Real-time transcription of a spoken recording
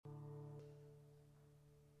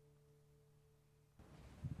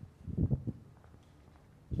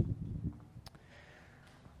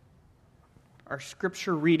Our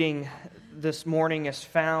scripture reading this morning is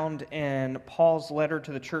found in Paul's letter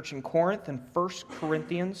to the church in Corinth in 1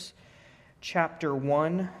 Corinthians chapter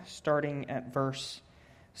 1, starting at verse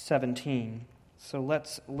 17. So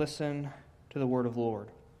let's listen to the word of the Lord.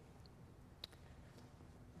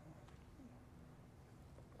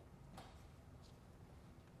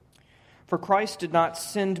 For Christ did not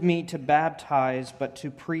send me to baptize, but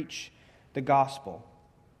to preach the gospel,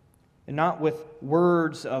 and not with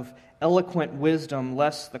words of eloquent wisdom,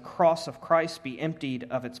 lest the cross of Christ be emptied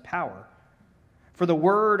of its power. For the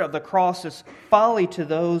word of the cross is folly to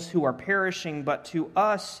those who are perishing, but to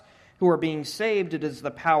us who are being saved it is the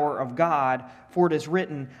power of God. For it is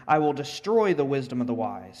written, I will destroy the wisdom of the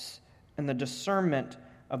wise, and the discernment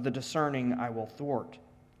of the discerning I will thwart.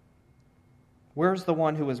 Where's the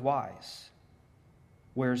one who is wise?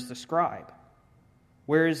 Where's the scribe?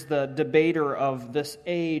 Where is the debater of this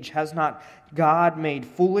age? Has not God made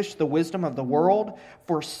foolish the wisdom of the world?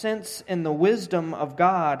 For since in the wisdom of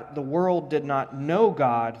God the world did not know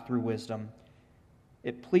God through wisdom,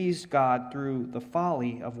 it pleased God through the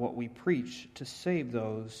folly of what we preach to save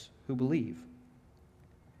those who believe.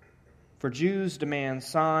 For Jews demand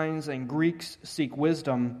signs and Greeks seek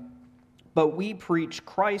wisdom, but we preach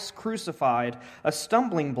Christ crucified, a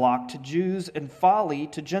stumbling block to Jews and folly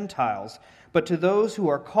to Gentiles. But to those who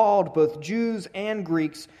are called, both Jews and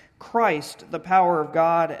Greeks, Christ, the power of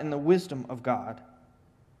God and the wisdom of God.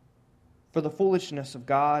 For the foolishness of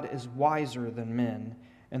God is wiser than men,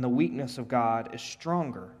 and the weakness of God is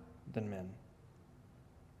stronger than men.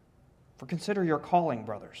 For consider your calling,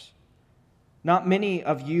 brothers. Not many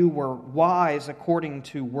of you were wise according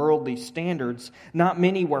to worldly standards. Not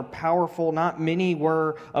many were powerful. Not many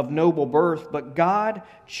were of noble birth. But God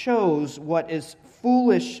chose what is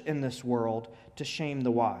foolish in this world to shame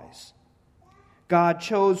the wise. God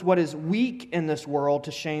chose what is weak in this world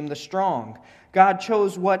to shame the strong. God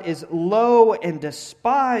chose what is low and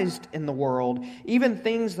despised in the world, even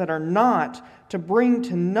things that are not, to bring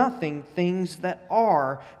to nothing things that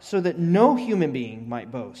are, so that no human being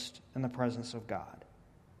might boast in the presence of God.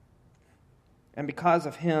 And because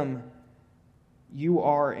of him, you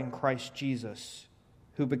are in Christ Jesus,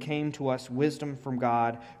 who became to us wisdom from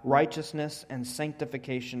God, righteousness and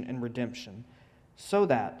sanctification and redemption, so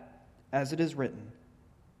that, as it is written,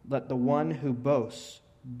 let the one who boasts,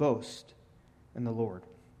 boast in the Lord.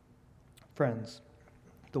 Friends,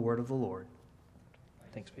 the word of the Lord.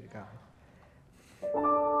 Thanks be to God.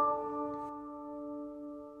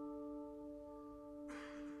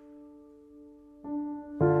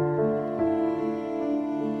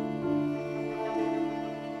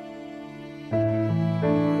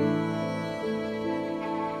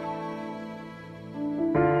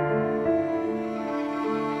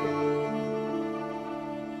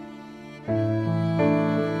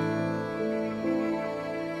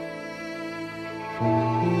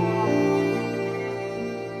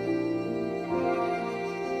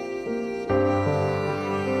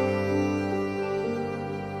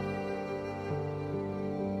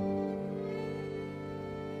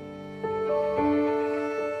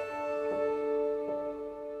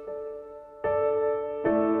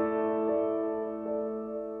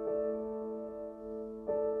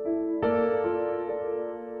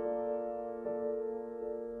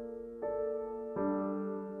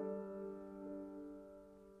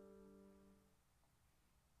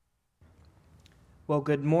 Well,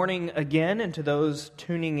 good morning again, and to those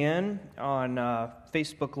tuning in on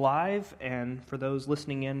Facebook Live, and for those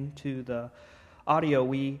listening in to the audio,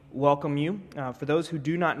 we welcome you. For those who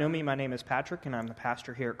do not know me, my name is Patrick, and I'm the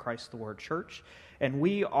pastor here at Christ the Word Church, and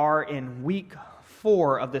we are in week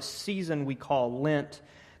 4 of this season we call Lent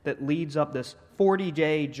that leads up this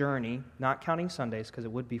 40-day journey, not counting Sundays because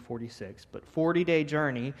it would be 46, but 40-day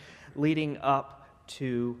journey leading up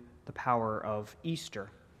to the power of Easter.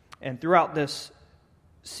 And throughout this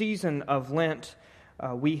season of Lent,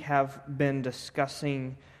 we have been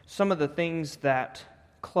discussing some of the things that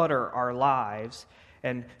clutter our lives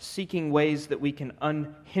and seeking ways that we can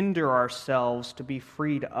unhinder ourselves to be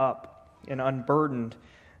freed up and unburdened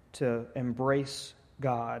to embrace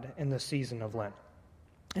God in the season of Lent.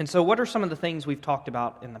 And so what are some of the things we've talked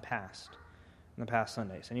about in the past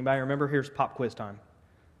Sundays? Anybody remember? Here's pop quiz time.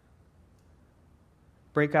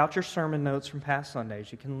 Break out your sermon notes from past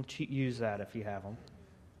Sundays. You can use that if you have them.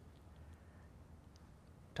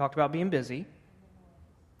 Talked about being busy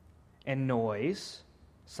and noise.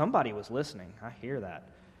 Somebody was listening. I hear that.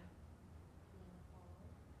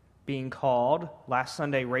 Being called. Last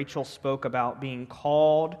Sunday, Rachel spoke about being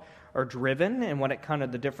called or driven and what it kind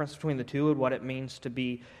of the difference between the two and what it means to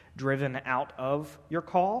be driven out of your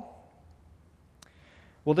call.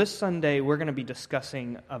 Well, this Sunday, we're going to be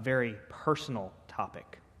discussing a very personal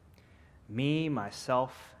topic. Me,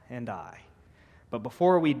 myself, and I. But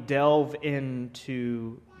before we delve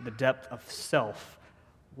into the depth of self,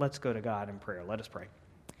 let's go to God in prayer. Let us pray.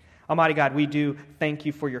 Almighty God, we do thank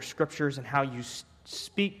you for your scriptures and how you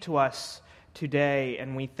speak to us today,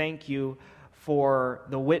 and we thank you for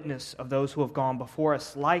the witness of those who have gone before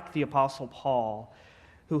us, like the Apostle Paul,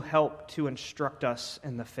 who helped to instruct us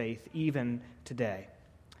in the faith even today.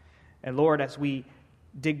 And Lord, as we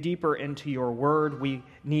dig deeper into your word, we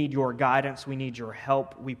need your guidance, we need your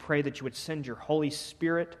help. We pray that you would send your Holy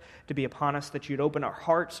Spirit to be upon us, that you'd open our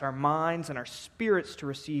hearts, our minds, and our spirits to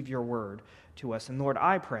receive your word to us. And Lord,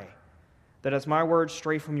 I pray that as my words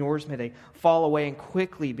stray from yours, may they fall away and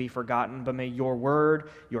quickly be forgotten, but may your word,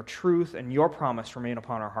 your truth, and your promise remain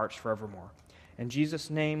upon our hearts forevermore. In Jesus'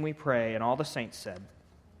 name we pray, and all the saints said,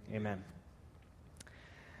 Amen.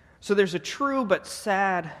 So there's a true but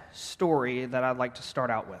sad story that I'd like to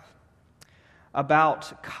start out with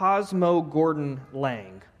about Cosmo Gordon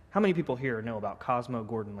Lang. How many people here know about Cosmo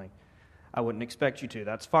Gordon Lang? I wouldn't expect you to.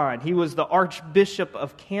 That's fine. He was the Archbishop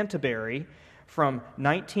of Canterbury from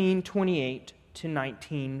 1928 to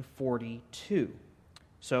 1942.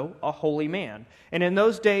 So, a holy man. And in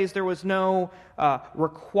those days, there was no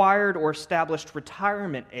required or established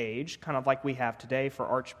retirement age, kind of like we have today for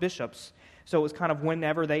archbishops. So it was kind of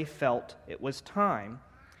whenever they felt it was time.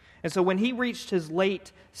 And so when he reached his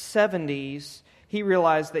late 70s, he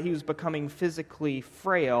realized that he was becoming physically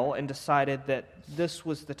frail and decided that this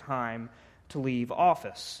was the time to leave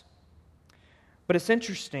office. But it's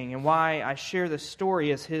interesting, and why I share this story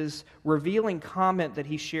is his revealing comment that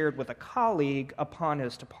he shared with a colleague upon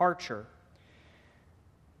his departure.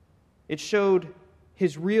 It showed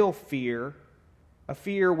his real fear, a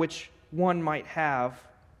fear which one might have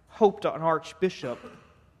hoped an archbishop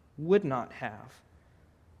would not have,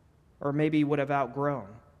 or maybe would have outgrown.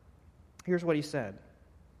 Here's what he said.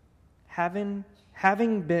 Having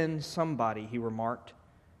been somebody, he remarked,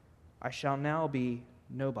 I shall now be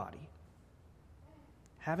nobody.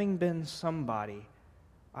 Having been somebody,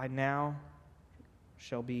 I now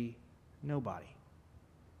shall be nobody.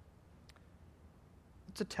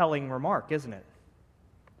 It's a telling remark, isn't it?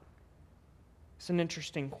 It's an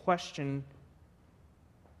interesting question.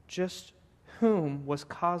 Just whom was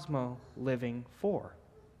Cosmo living for?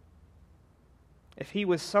 If he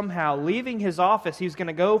was somehow leaving his office, he was going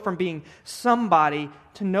to go from being somebody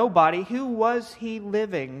to nobody, who was he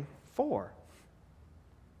living for?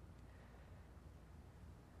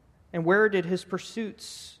 And where did his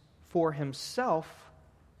pursuits for himself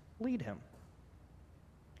lead him?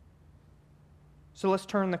 So let's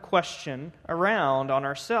turn the question around on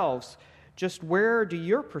ourselves. Just where do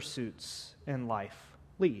your pursuits in life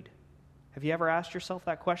lead? Have you ever asked yourself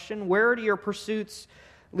that question? Where do your pursuits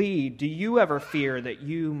lead? Do you ever fear that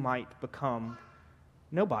you might become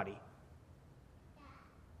nobody?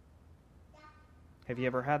 Have you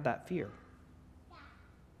ever had that fear?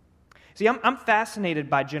 See, I'm fascinated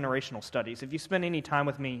by generational studies. If you spend any time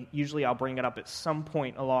with me, usually I'll bring it up at some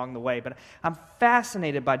point along the way, but I'm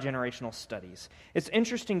fascinated by generational studies. It's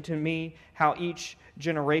interesting to me how each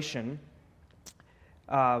generation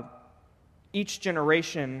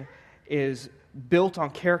is built on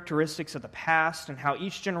characteristics of the past, and how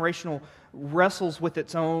each generation wrestles with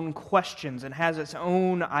its own questions and has its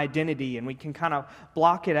own identity, and we can kind of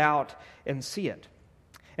block it out and see it.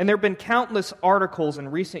 And there have been countless articles in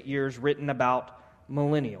recent years written about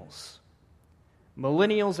millennials.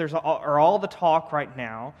 Millennials are all the talk right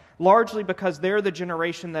now, largely because they're the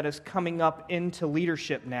generation that is coming up into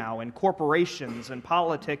leadership now, in corporations and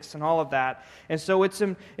politics and all of that. And so it's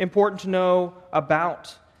important to know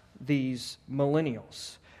about these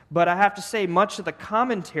millennials. But I have to say, much of the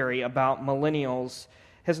commentary about millennials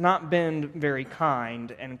has not been very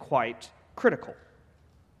kind and quite critical.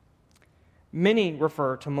 Many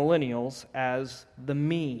refer to millennials as the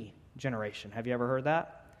me generation. Have you ever heard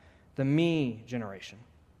that? The me generation.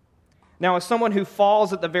 Now, as someone who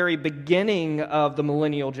falls at the very beginning of the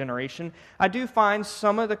millennial generation, I do find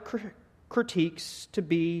some of the critiques to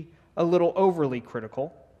be a little overly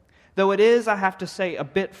critical, though it is, I have to say, a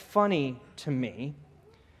bit funny to me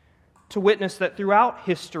to witness that throughout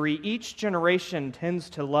history, each generation tends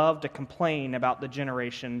to love to complain about the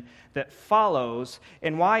generation that follows.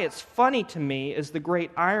 And why it's funny to me is the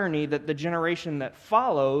great irony that the generation that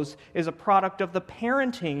follows is a product of the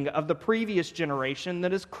parenting of the previous generation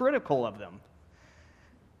that is critical of them.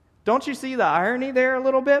 Don't you see the irony there a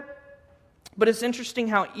little bit? But it's interesting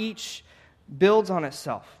how each builds on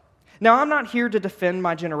itself. Now, I'm not here to defend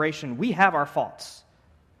my generation. We have our faults.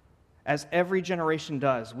 As every generation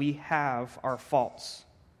does, we have our faults.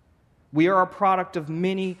 We are a product of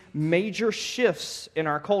many major shifts in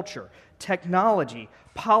our culture. Technology,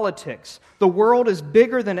 politics. The world is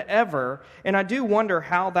bigger than ever, and I do wonder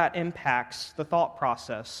how that impacts the thought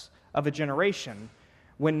process of a generation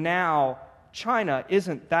when now China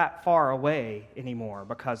isn't that far away anymore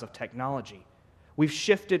because of technology. We've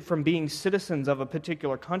shifted from being citizens of a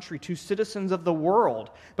particular country to citizens of the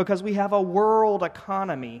world because we have a world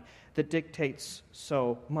economy that dictates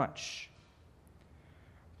so much.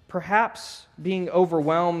 Perhaps being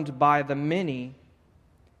overwhelmed by the many,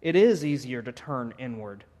 it is easier to turn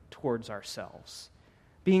inward towards ourselves.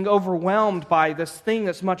 Being overwhelmed by this thing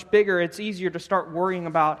that's much bigger, it's easier to start worrying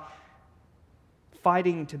about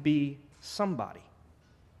fighting to be somebody.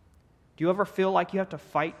 Do you ever feel like you have to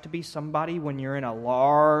fight to be somebody when you're in a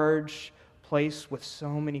large place with so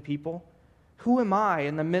many people? Who am I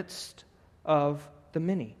in the midst of the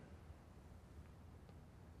many?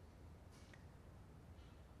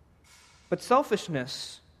 But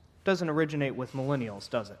selfishness doesn't originate with millennials,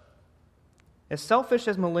 does it? As selfish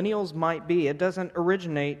as millennials might be, it doesn't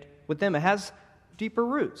originate with them. It has deeper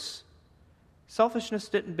roots. Selfishness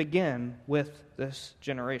didn't begin with this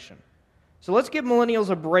generation. So let's give millennials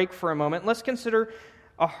a break for a moment. Let's consider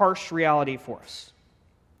a harsh reality for us.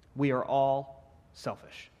 We are all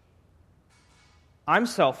selfish. I'm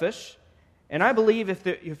selfish, and I believe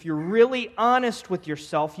if you're really honest with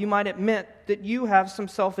yourself, you might admit that you have some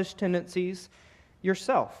selfish tendencies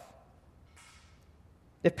yourself.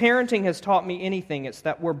 If parenting has taught me anything, it's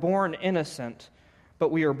that we're born innocent,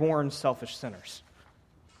 but we are born selfish sinners.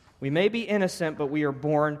 We may be innocent, but we are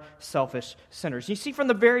born selfish sinners. You see, from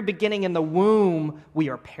the very beginning in the womb, we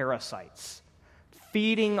are parasites,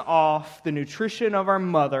 feeding off the nutrition of our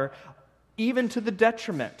mother, even to the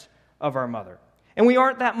detriment of our mother. And we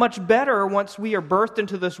aren't that much better once we are birthed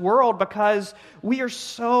into this world because we are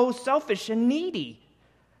so selfish and needy.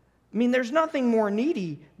 I mean, there's nothing more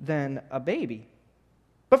needy than a baby.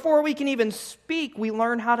 Before we can even speak, we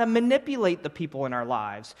learn how to manipulate the people in our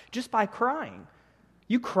lives just by crying.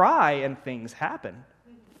 You cry and things happen.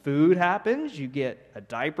 Food happens, you get a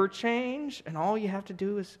diaper change, and all you have to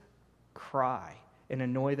do is cry and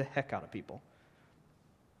annoy the heck out of people.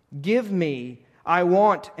 Give me, I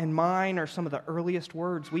want, and mine are some of the earliest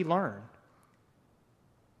words we learn.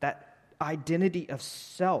 That identity of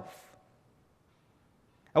self.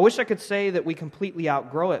 I wish I could say that we completely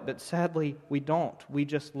outgrow it, but sadly we don't. We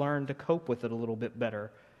just learn to cope with it a little bit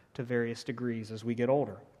better to various degrees as we get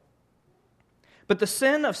older. But the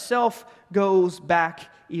sin of self goes back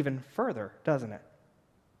even further, doesn't it?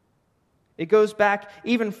 It goes back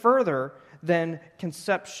even further than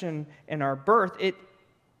conception and our birth.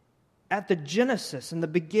 At the Genesis, in the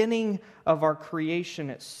beginning of our creation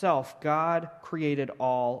itself, God created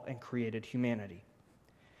all and created humanity.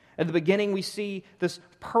 At the beginning, we see this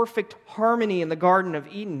perfect harmony in the Garden of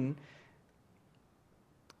Eden,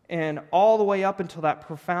 and all the way up until that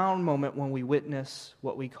profound moment when we witness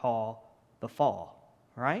what we call the fall,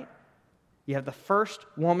 right? You have the first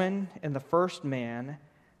woman and the first man,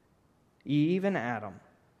 Eve and Adam.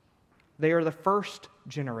 They are the first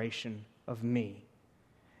generation of me.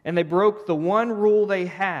 And they broke the one rule they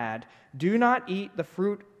had: do not eat the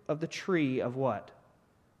fruit of the tree of what?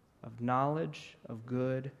 Of knowledge of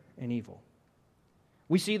good and evil.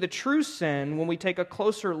 We see the true sin when we take a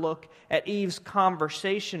closer look at Eve's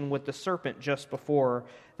conversation with the serpent just before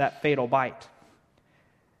that fatal bite.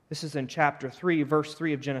 This is in chapter 3, verse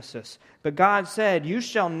 3 of Genesis. But God said, "You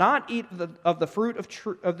shall not eat of the fruit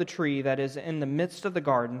of the tree that is in the midst of the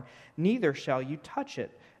garden, neither shall you touch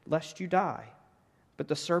it, lest you die." But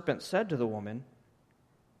the serpent said to the woman,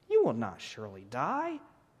 "You will not surely die.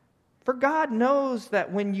 For God knows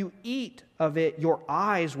that when you eat of it, your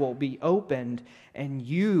eyes will be opened, and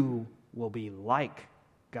you will be like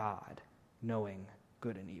God, knowing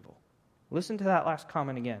good and evil." Listen to that last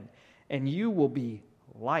comment again. And you will be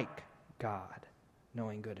like God,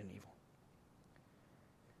 knowing good and evil.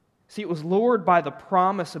 See, it was lured by the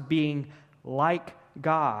promise of being like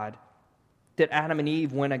God that Adam and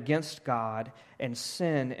Eve went against God and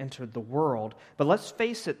sin entered the world. But let's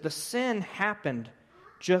face it, the sin happened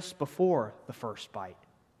just before the first bite.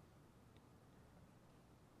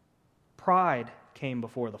 Pride came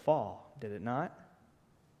before the fall, did it not?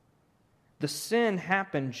 The sin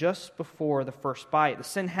happened just before the first bite. The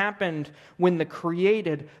sin happened when the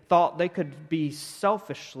created thought they could be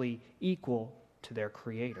selfishly equal to their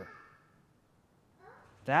Creator.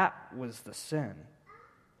 That was the sin.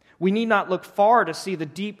 We need not look far to see the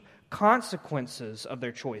deep consequences of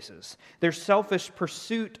their choices. Their selfish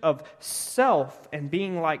pursuit of self and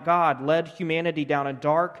being like God led humanity down a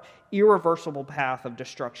dark, irreversible path of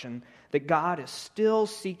destruction that God is still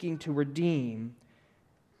seeking to redeem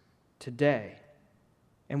today.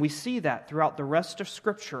 And we see that throughout the rest of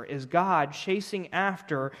Scripture is God chasing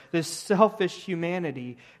after this selfish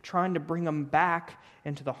humanity, trying to bring them back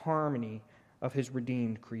into the harmony of His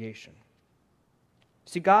redeemed creation.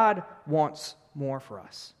 See, God wants more for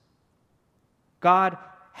us. God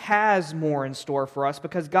has more in store for us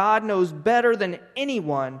because God knows better than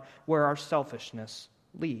anyone where our selfishness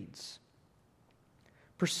leads.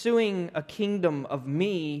 Pursuing a kingdom of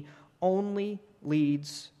me only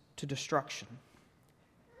leads to destruction.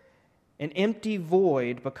 An empty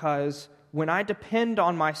void because when I depend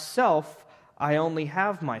on myself, I only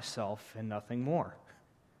have myself and nothing more.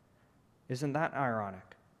 Isn't that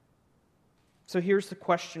ironic? So here's the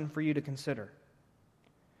question for you to consider.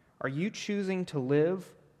 Are you choosing to live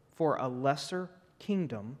for a lesser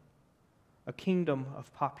kingdom, a kingdom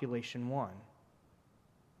of population 1?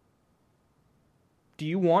 Do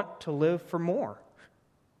you want to live for more?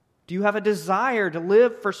 Do you have a desire to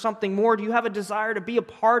live for something more? Do you have a desire to be a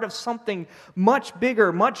part of something much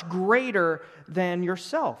bigger, much greater than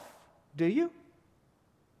yourself? Do you?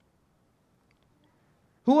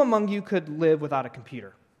 Who among you could live without a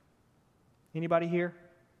computer? Anybody here?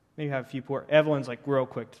 Maybe have a few poor. Evelyn's like real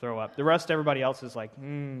quick to throw up. The rest, everybody else is like,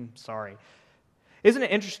 sorry. Isn't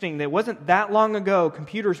it interesting that it wasn't that long ago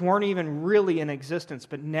computers weren't even really in existence,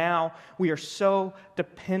 but now we are so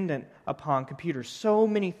dependent upon computers. So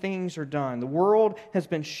many things are done. The world has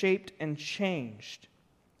been shaped and changed.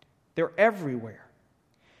 They're everywhere.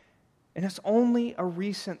 And it's only a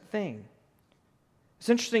recent thing. It's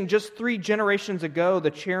interesting, just 3 generations ago,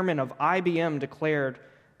 the chairman of IBM declared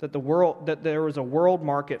that there was a world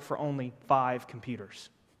market for only 5 computers.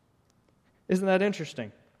 Isn't that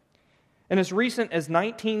interesting? And as recent as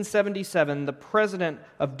 1977, the president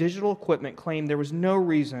of Digital Equipment claimed there was no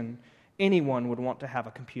reason anyone would want to have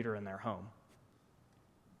a computer in their home.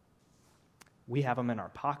 We have them in our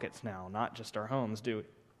pockets now, not just our homes, do we?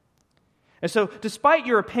 And so, despite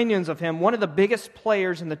your opinions of him, one of the biggest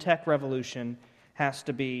players in the tech revolution has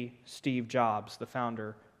to be Steve Jobs, the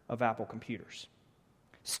founder of Apple Computers.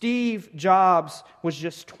 Steve Jobs was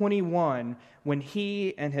just 21 when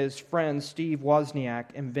he and his friend Steve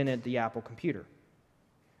Wozniak invented the Apple computer.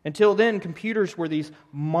 Until then, computers were these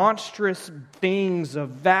monstrous things of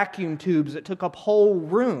vacuum tubes that took up whole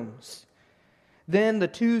rooms. Then the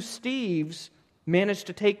 2 Steves managed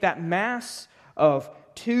to take that mass of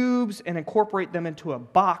tubes and incorporate them into a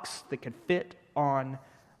box that could fit on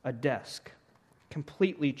a desk,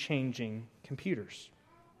 completely changing computers.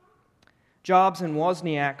 Jobs and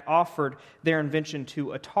Wozniak offered their invention to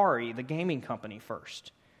Atari, the gaming company,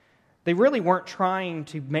 first. They really weren't trying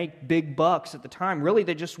to make big bucks at the time. Really,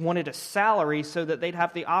 they just wanted a salary so that they'd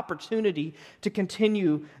have the opportunity to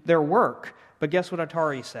continue their work. But guess what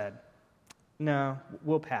Atari said? No,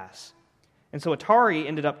 we'll pass. And so Atari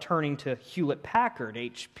ended up turning to Hewlett-Packard,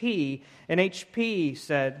 HP, and HP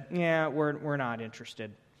said, yeah, we're not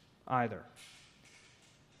interested either.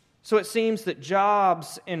 So it seems that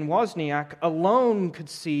Jobs and Wozniak alone could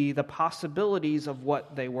see the possibilities of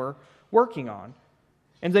what they were working on.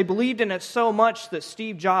 And they believed in it so much that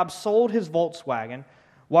Steve Jobs sold his Volkswagen.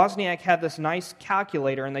 Wozniak had this nice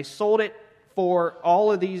calculator, and they sold it for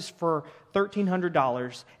all of these for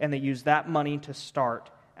 $1,300, and they used that money to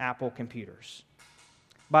start Apple Computers.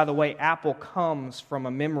 By the way, Apple comes from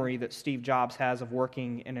a memory that Steve Jobs has of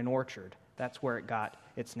working in an orchard. That's where it got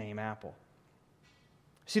its name Apple.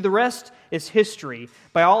 See, the rest is history.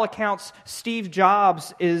 By all accounts, Steve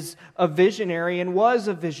Jobs is a visionary and was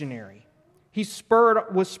a visionary. He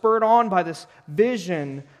was spurred on by this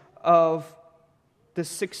vision of the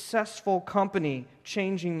successful company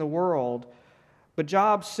changing the world. But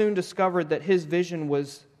Jobs soon discovered that his vision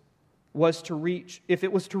was to reach, if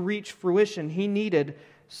it was to reach fruition, he needed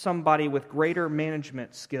somebody with greater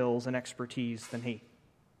management skills and expertise than he.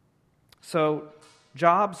 So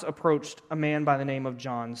Jobs approached a man by the name of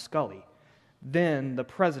John Sculley, then the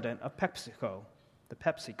president of PepsiCo, the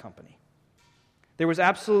Pepsi company. There was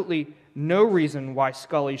absolutely no reason why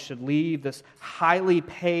Sculley should leave this highly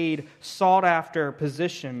paid, sought-after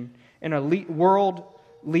position in a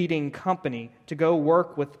world-leading company to go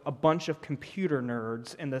work with a bunch of computer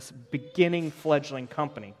nerds in this beginning fledgling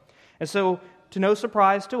company. And so, to no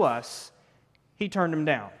surprise to us, he turned him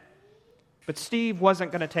down. But Steve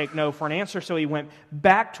wasn't going to take no for an answer, so he went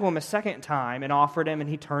back to him a second time and offered him, and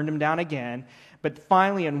he turned him down again. But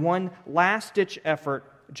finally, in one last-ditch effort,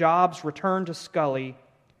 Jobs returned to Sculley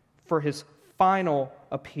for his final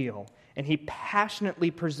appeal, and he passionately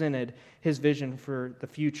presented his vision for the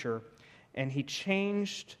future, and he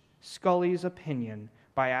changed Sculley's opinion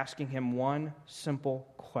by asking him one simple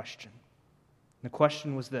question. The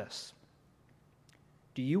question was this: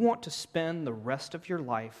 do you want to spend the rest of your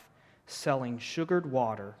life selling sugared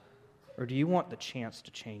water, or do you want the chance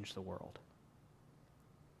to change the world?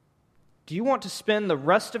 Do you want to spend the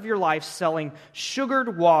rest of your life selling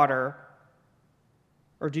sugared water,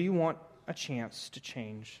 or do you want a chance to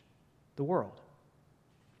change the world?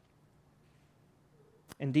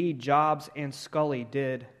 Indeed, Jobs and Scully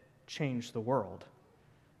did change the world.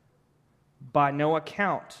 By no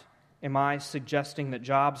account am I suggesting that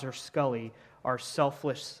Jobs or Scully are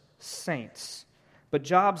selfless saints, but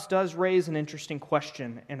Jobs does raise an interesting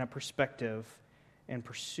question and a perspective and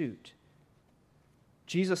pursuit.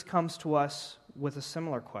 Jesus comes to us with a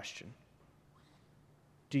similar question.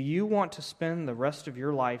 Do you want to spend the rest of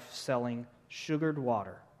your life selling sugared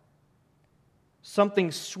water?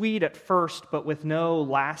 Something sweet at first, but with no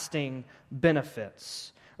lasting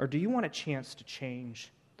benefits. Or do you want a chance to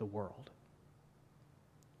change the world?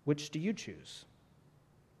 Which do you choose?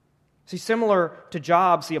 See, similar to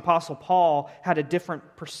Jobs, the Apostle Paul had a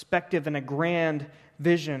different perspective and a grand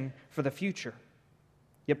vision for the future.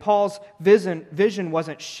 Yet Paul's vision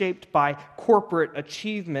wasn't shaped by corporate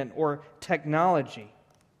achievement or technology.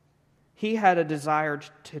 He had a desire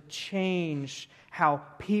to change how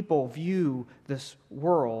people view this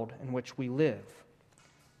world in which we live.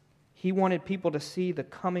 He wanted people to see the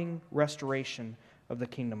coming restoration of the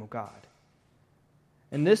kingdom of God.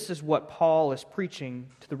 And this is what Paul is preaching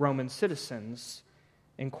to the Roman citizens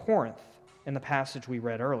in Corinth in the passage we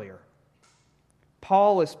read earlier.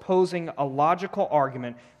 Paul is posing a logical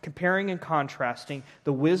argument, comparing and contrasting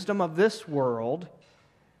the wisdom of this world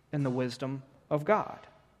and the wisdom of God.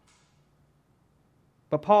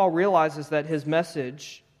 But Paul realizes that his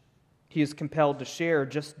message he is compelled to share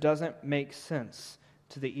just doesn't make sense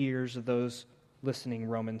to the ears of those listening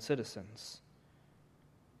Roman citizens.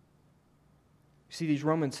 You see, these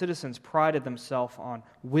Roman citizens prided themselves on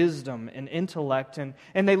wisdom and intellect, and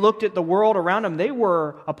they looked at the world around them. They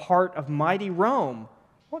were a part of mighty Rome.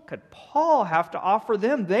 What could Paul have to offer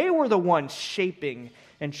them? They were the ones shaping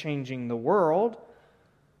and changing the world.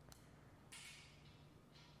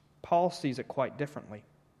 Paul sees it quite differently.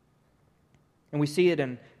 And we see it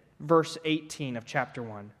in verse 18 of chapter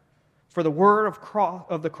 1. For the word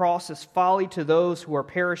of the cross is folly to those who are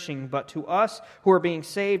perishing, but to us who are being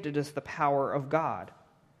saved, it is the power of God.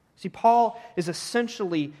 See, Paul is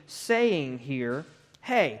essentially saying here,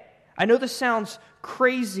 hey, I know this sounds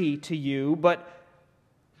crazy to you, but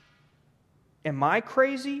am I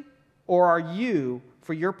crazy, or are you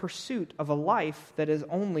for your pursuit of a life that is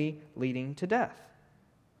only leading to death?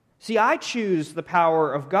 See, I choose the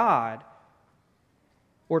power of God,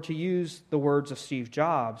 or to use the words of Steve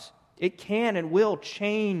Jobs, it can and will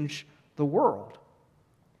change the world.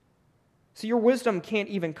 See, your wisdom can't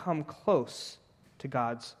even come close to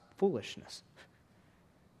God's foolishness.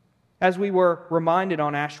 As we were reminded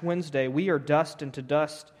on Ash Wednesday, we are dust, and to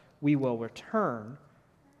dust we will return.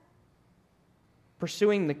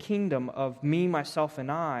 Pursuing the kingdom of me, myself,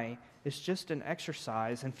 and I is just an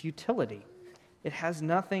exercise in futility. It has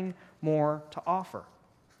nothing more to offer.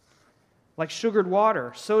 Like sugared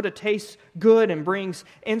water, soda tastes good and brings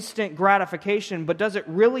instant gratification, but does it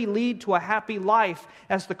really lead to a happy life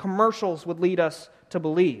as the commercials would lead us to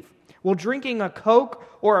believe? Will drinking a Coke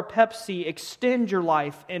or a Pepsi extend your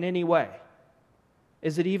life in any way?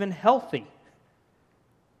 Is it even healthy?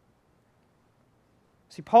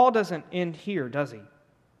 See, Paul doesn't end here, does he?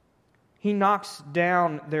 He knocks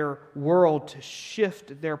down their world to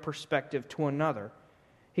shift their perspective to another.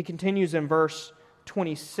 He continues in verse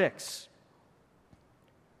 26.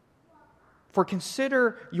 For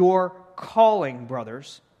consider your calling,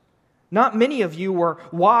 brothers. Not many of you were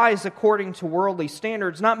wise according to worldly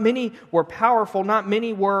standards. Not many were powerful. Not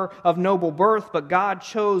many were of noble birth. But God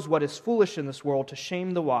chose what is foolish in this world to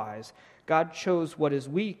shame the wise. God chose what is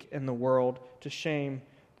weak in the world to shame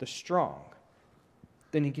the strong.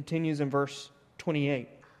 Then he continues in verse 28.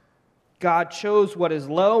 God chose what is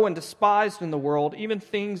low and despised in the world, even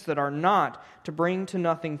things that are not, to bring to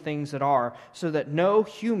nothing things that are, so that no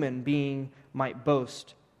human being might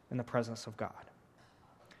boast in the presence of God.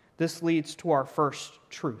 This leads to our first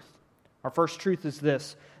truth. Our first truth is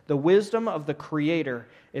this: the wisdom of the Creator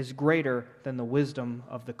is greater than the wisdom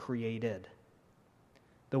of the created.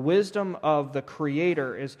 The wisdom of the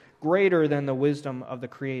Creator is greater than the wisdom of the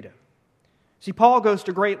created. See, Paul goes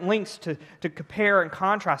to great lengths to compare and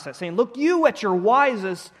contrast that, saying, look, you at your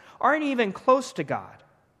wisest aren't even close to God.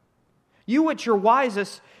 You at your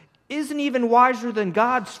wisest isn't even wiser than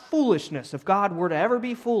God's foolishness. If God were to ever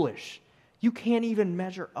be foolish, you can't even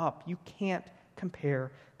measure up. You can't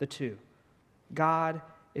compare the two. God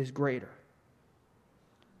is greater.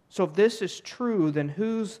 So if this is true, then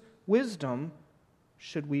whose wisdom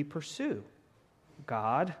should we pursue?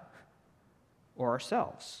 God or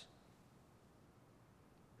ourselves?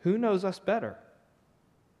 Who knows us better?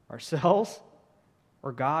 Ourselves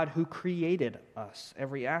or God who created us,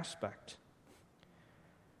 every aspect?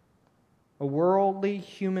 A worldly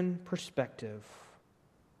human perspective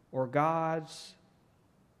or God's,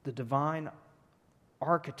 the divine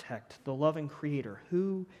architect, the loving creator?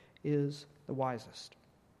 Who is the wisest?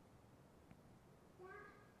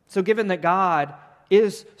 So given that God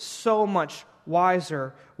is so much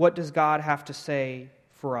wiser, what does God have to say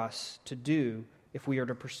for us to do if we are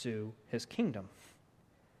to pursue His kingdom?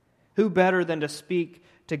 Who better than to speak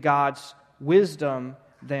to God's wisdom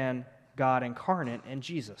than God incarnate in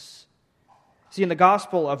Jesus? See, in the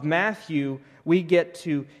Gospel of Matthew, we get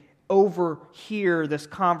to overhear this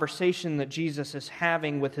conversation that Jesus is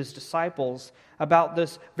having with His disciples about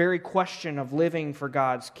this very question of living for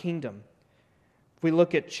God's kingdom. If we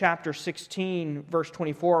look at chapter 16, verse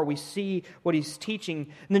 24, we see what He's teaching.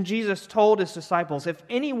 And then Jesus told His disciples, "If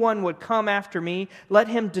anyone would come after me, let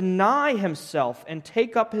him deny himself and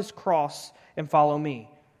take up his cross and follow me.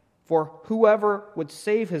 For whoever would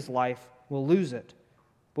save his life will lose it.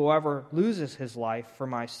 But whoever loses his life for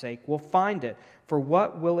my sake will find it. For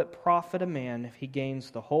what will it profit a man if he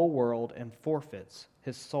gains the whole world and forfeits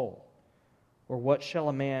his soul? Or what shall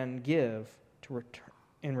a man give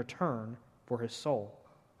in return for his soul?"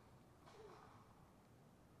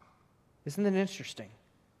 Isn't it interesting?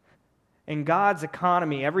 In God's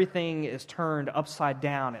economy, everything is turned upside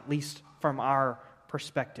down, at least from our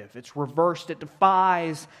perspective. It's reversed. It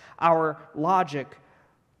defies our logic.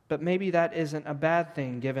 But maybe that isn't a bad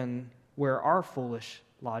thing given where our foolish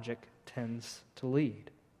logic tends to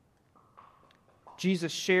lead.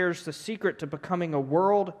 Jesus shares the secret to becoming a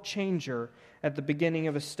world changer at the beginning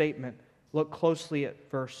of His statement. Look closely at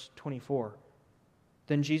verse 24.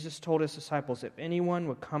 Then Jesus told His disciples, "If anyone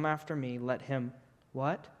would come after me, let him,"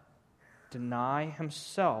 what? "Deny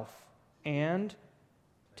himself and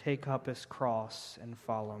take up his cross and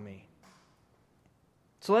follow me."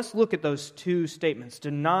 So let's look at those two statements,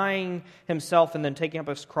 denying himself and then taking up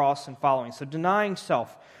his cross and following. So denying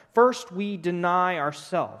self. First, we deny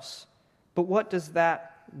ourselves. But what does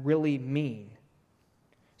that really mean?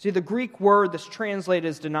 See, the Greek word that's translated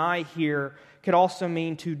as deny here could also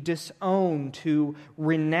mean to disown, to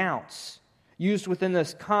renounce. Used within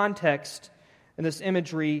this context, in this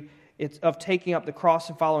imagery, it's of taking up the cross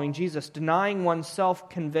and following Jesus. Denying oneself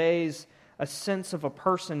conveys a sense of a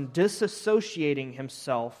person disassociating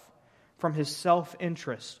himself from his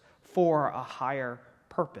self-interest for a higher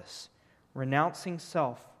purpose. Renouncing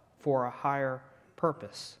self for a higher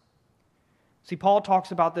purpose. See, Paul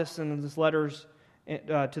talks about this in his letters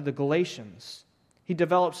to the Galatians. He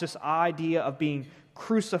develops this idea of being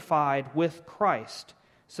crucified with Christ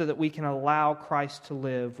so that we can allow Christ to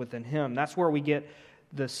live within him. That's where we get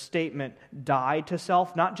the statement, die to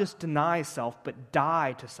self, not just deny self, but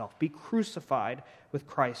die to self. Be crucified with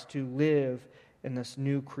Christ to live in this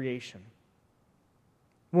new creation.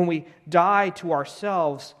 When we die to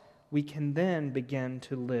ourselves, we can then begin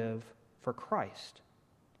to live for Christ.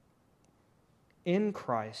 In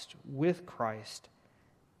Christ, with Christ,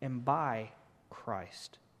 and by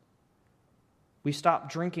Christ. We stop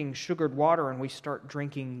drinking sugared water and we start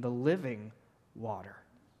drinking the living water.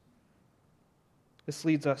 This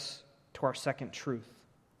leads us to our second truth.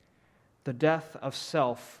 The death of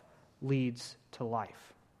self leads to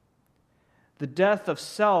life. The death of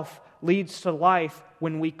self leads to life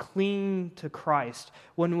when we cling to Christ,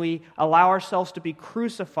 when we allow ourselves to be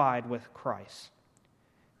crucified with Christ.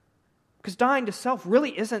 Because dying to self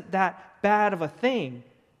really isn't that bad of a thing.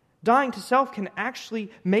 Dying to self can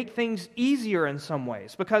actually make things easier in some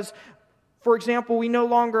ways. Because, for example, we no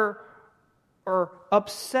longer are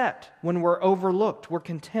upset when we're overlooked. We're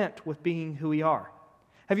content with being who we are.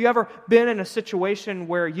 Have you ever been in a situation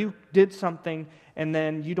where you did something and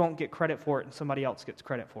then you don't get credit for it and somebody else gets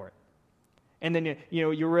credit for it? And then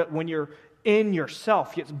when you're in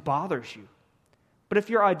yourself, it bothers you. But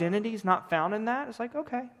if your identity is not found in that, it's like,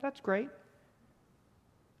 okay, that's great.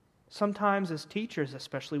 Sometimes as teachers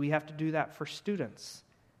especially, we have to do that for students.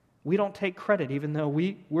 We don't take credit even though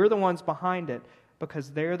we're the ones behind it,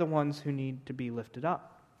 because they're the ones who need to be lifted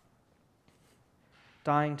up.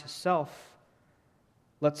 Dying to self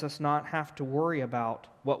lets us not have to worry about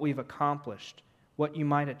what we've accomplished, what you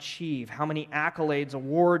might achieve, how many accolades,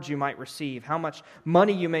 awards you might receive, how much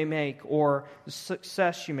money you may make, or the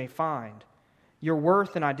success you may find. Your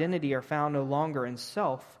worth and identity are found no longer in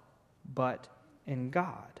self, but in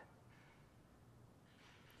God.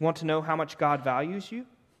 Want to know how much God values you?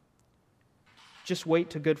 Just wait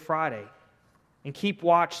to Good Friday and keep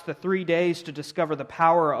watch the 3 days to discover the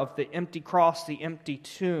power of the empty cross, the empty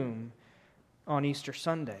tomb on Easter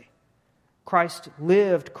Sunday. Christ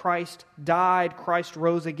lived, Christ died, Christ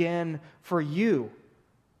rose again for you.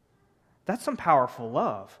 That's some powerful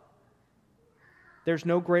love. There's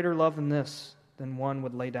no greater love than this, than one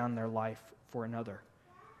would lay down their life for another.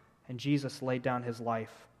 And Jesus laid down his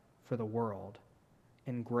life for the world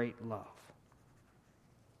in great love.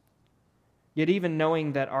 Yet even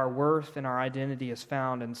knowing that our worth and our identity is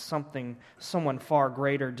found in someone far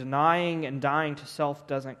greater, denying and dying to self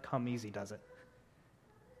doesn't come easy, does it?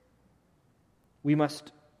 We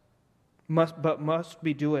must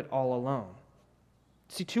we do it all alone.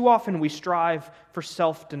 See, too often we strive for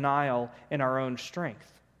self-denial in our own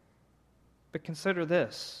strength. But consider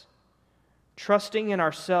this. Trusting in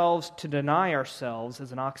ourselves to deny ourselves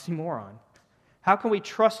is an oxymoron. How can we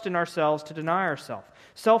trust in ourselves to deny ourselves?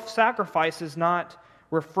 Self-sacrifice is not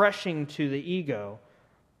refreshing to the ego,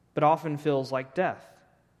 but often feels like death,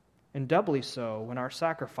 and doubly so when our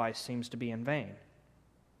sacrifice seems to be in vain.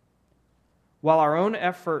 While our own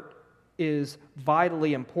effort is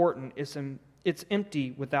vitally important, it's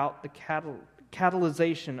empty without the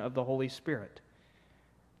catalyzation of the Holy Spirit.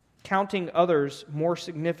 Counting others more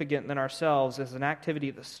significant than ourselves is an activity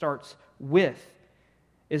that starts with,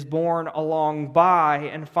 is born along by,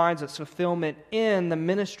 and finds its fulfillment in the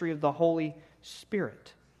ministry of the Holy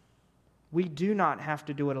Spirit. We do not have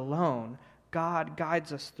to do it alone. God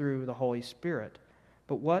guides us through the Holy Spirit.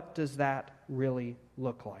 But what does that really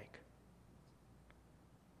look like?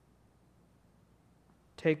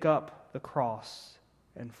 Take up the cross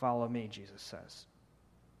and follow me, Jesus says.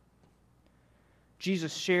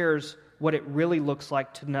 Jesus shares what it really looks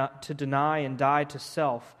like to deny and die to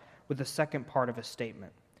self with the second part of his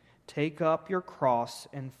statement. Take up your cross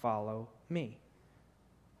and follow me.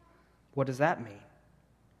 What does that mean?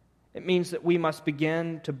 It means that we must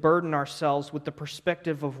begin to burden ourselves with the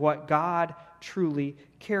perspective of what God truly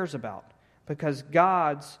cares about. Because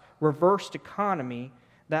God's reversed economy,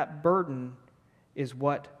 that burden is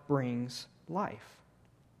what brings life.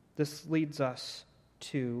 This leads us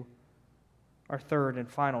to our third and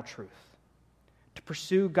final truth. To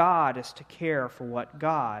pursue God is to care for what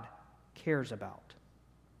God cares about.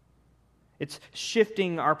 It's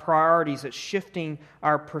shifting our priorities. It's shifting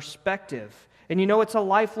our perspective. And you know, it's a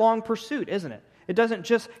lifelong pursuit, isn't it? It doesn't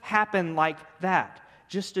just happen like that.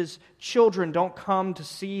 Just as children don't come to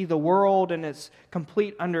see the world in its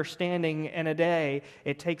complete understanding in a day,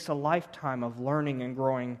 it takes a lifetime of learning and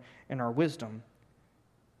growing in our wisdom.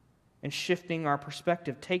 And shifting our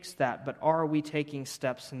perspective takes that, but are we taking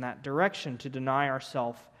steps in that direction to deny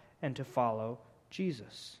ourselves and to follow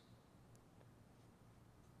Jesus?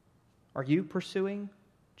 Are you pursuing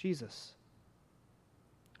Jesus?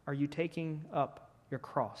 Are you taking up your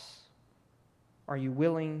cross? Are you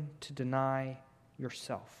willing to deny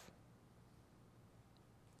yourself?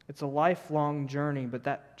 It's a lifelong journey, but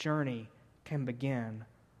that journey can begin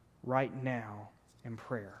right now in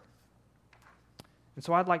prayer. And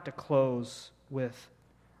so I'd like to close with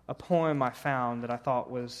a poem I found that I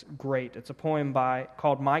thought was great. It's a poem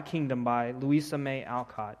called My Kingdom by Louisa May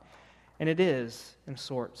Alcott. And it is, in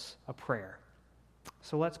sorts, a prayer.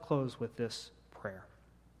 So let's close with this prayer.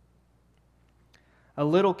 A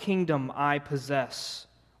little kingdom I possess,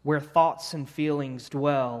 where thoughts and feelings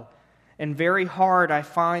dwell, and very hard I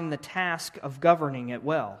find the task of governing it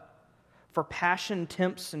well. For passion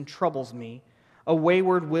tempts and troubles me, a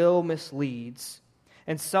wayward will misleads,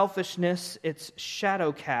 and selfishness its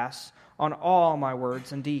shadow casts on all my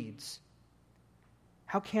words and deeds.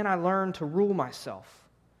 How can I learn to rule myself,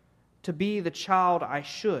 to be the child I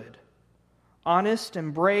should, honest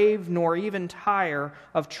and brave, nor even tire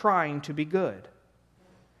of trying to be good?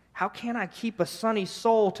 How can I keep a sunny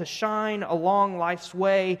soul to shine along life's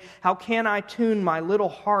way? How can I tune my little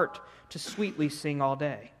heart to sweetly sing all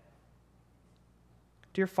day?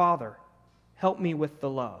 Dear Father, help me with the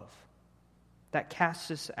love that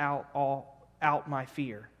casts out my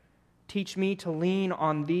fear. Teach me to lean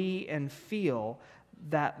on Thee and feel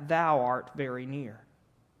that Thou art very near.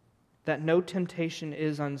 That no temptation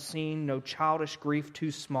is unseen, no childish grief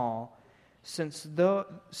too small, since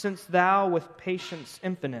Thou with patience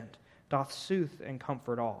infinite doth soothe and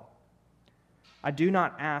comfort all. I do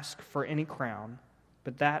not ask for any crown,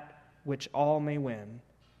 but that which all may win,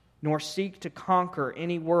 nor seek to conquer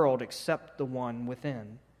any world except the one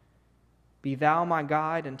within. Be Thou my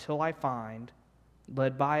guide until I find,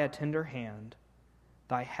 led by a tender hand,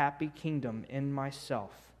 Thy happy kingdom in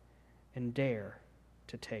myself, and dare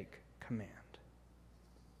to take command.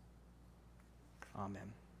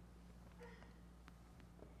 Amen.